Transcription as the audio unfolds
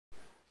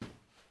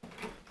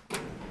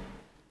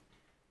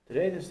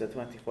Today is the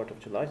 24th of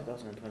July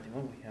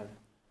 2021. We have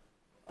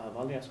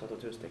Rakuunankatu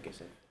Tuesday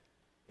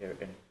here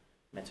in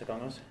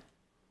Metsäkangas.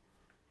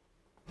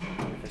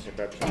 Professor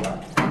Bergson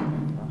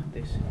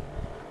Lahti.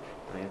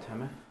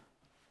 Päijät-Häme.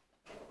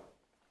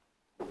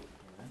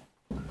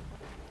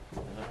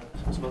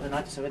 It's about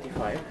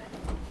 1975.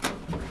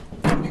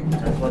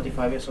 I'm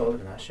 45 years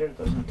old last year,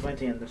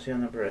 2020, and the serial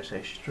number is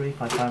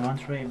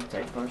H35513,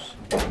 date first.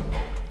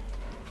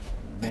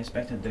 They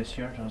expected this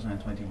year,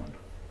 2021.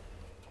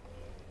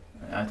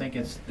 I think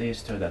it's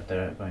these two that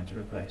they're going to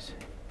replace.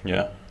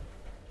 Yeah.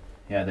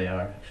 Yeah, they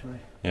are actually.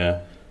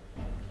 Yeah.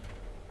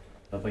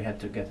 But we had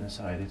to get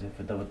inside it,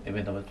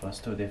 even though it was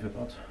too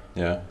difficult.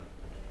 Yeah.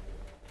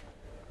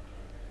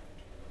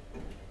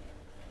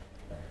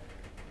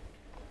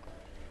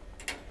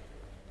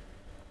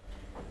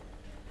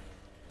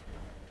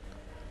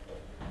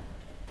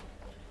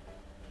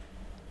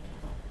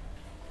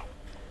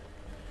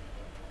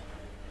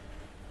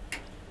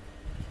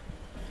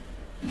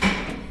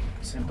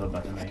 Simple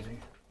but amazing.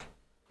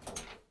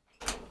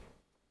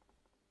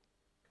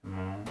 Come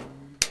on.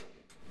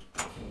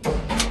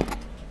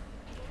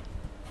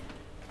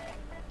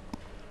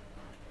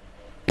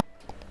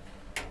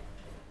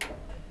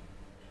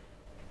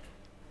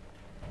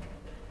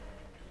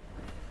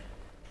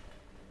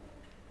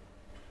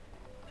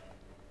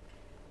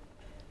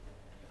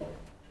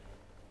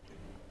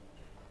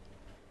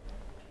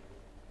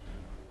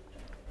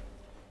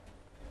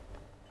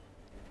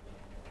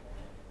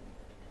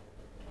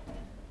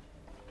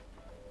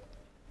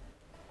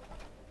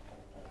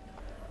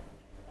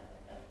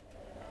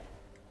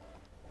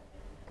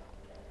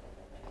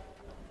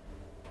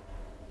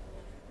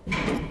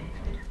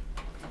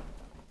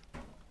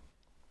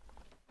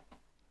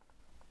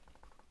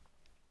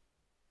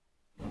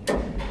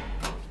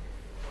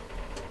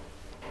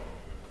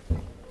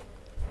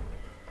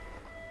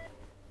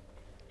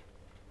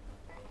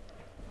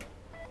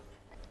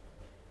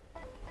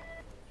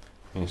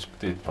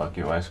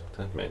 Inspektionspaket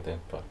vaikuttavat meitä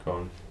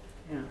pakoon.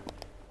 Yeah.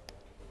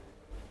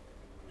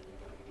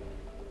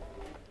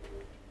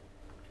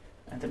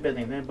 And the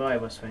building nearby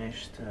was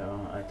finished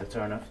at the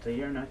turn of the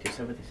year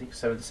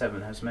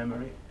 1976-77 has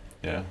memory.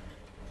 Yeah.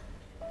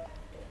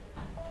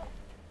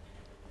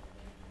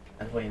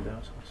 And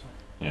windows also.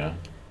 Yeah.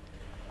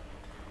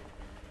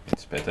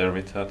 It's better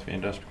without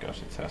windows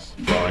because it has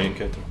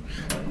Rakuunankatu.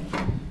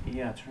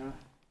 Yeah, true.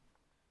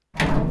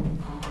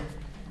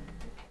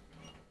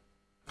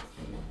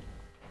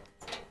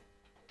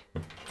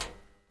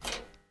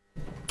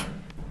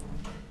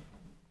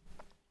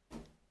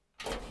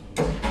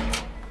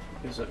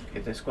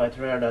 It is quite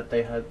rare that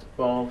they had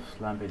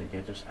both lamp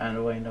indicators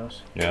and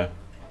windows. Yeah.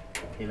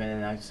 Even in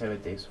the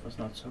 1970s was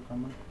not so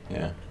common.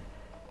 Yeah.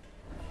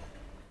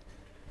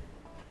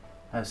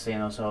 I've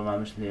seen also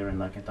Malmö's Lirin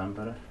like in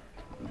Tampere.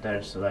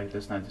 There's like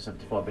this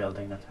 1974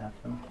 building that have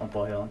them on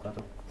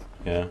Rakuunankatu.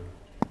 Yeah.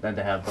 Then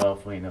they have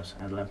both windows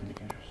and lamp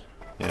indicators.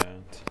 Yeah.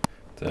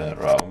 The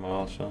Rauma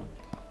also.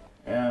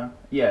 Yeah.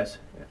 Yes.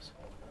 Yes.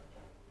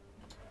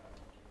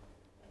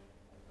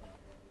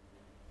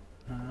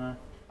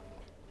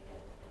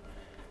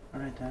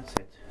 Alright, that's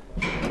it.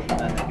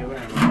 Thank you very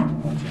much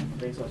for watching.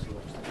 Please also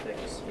watch the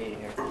text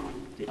here.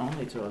 The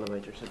only two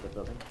elevators at the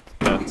building.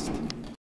 That's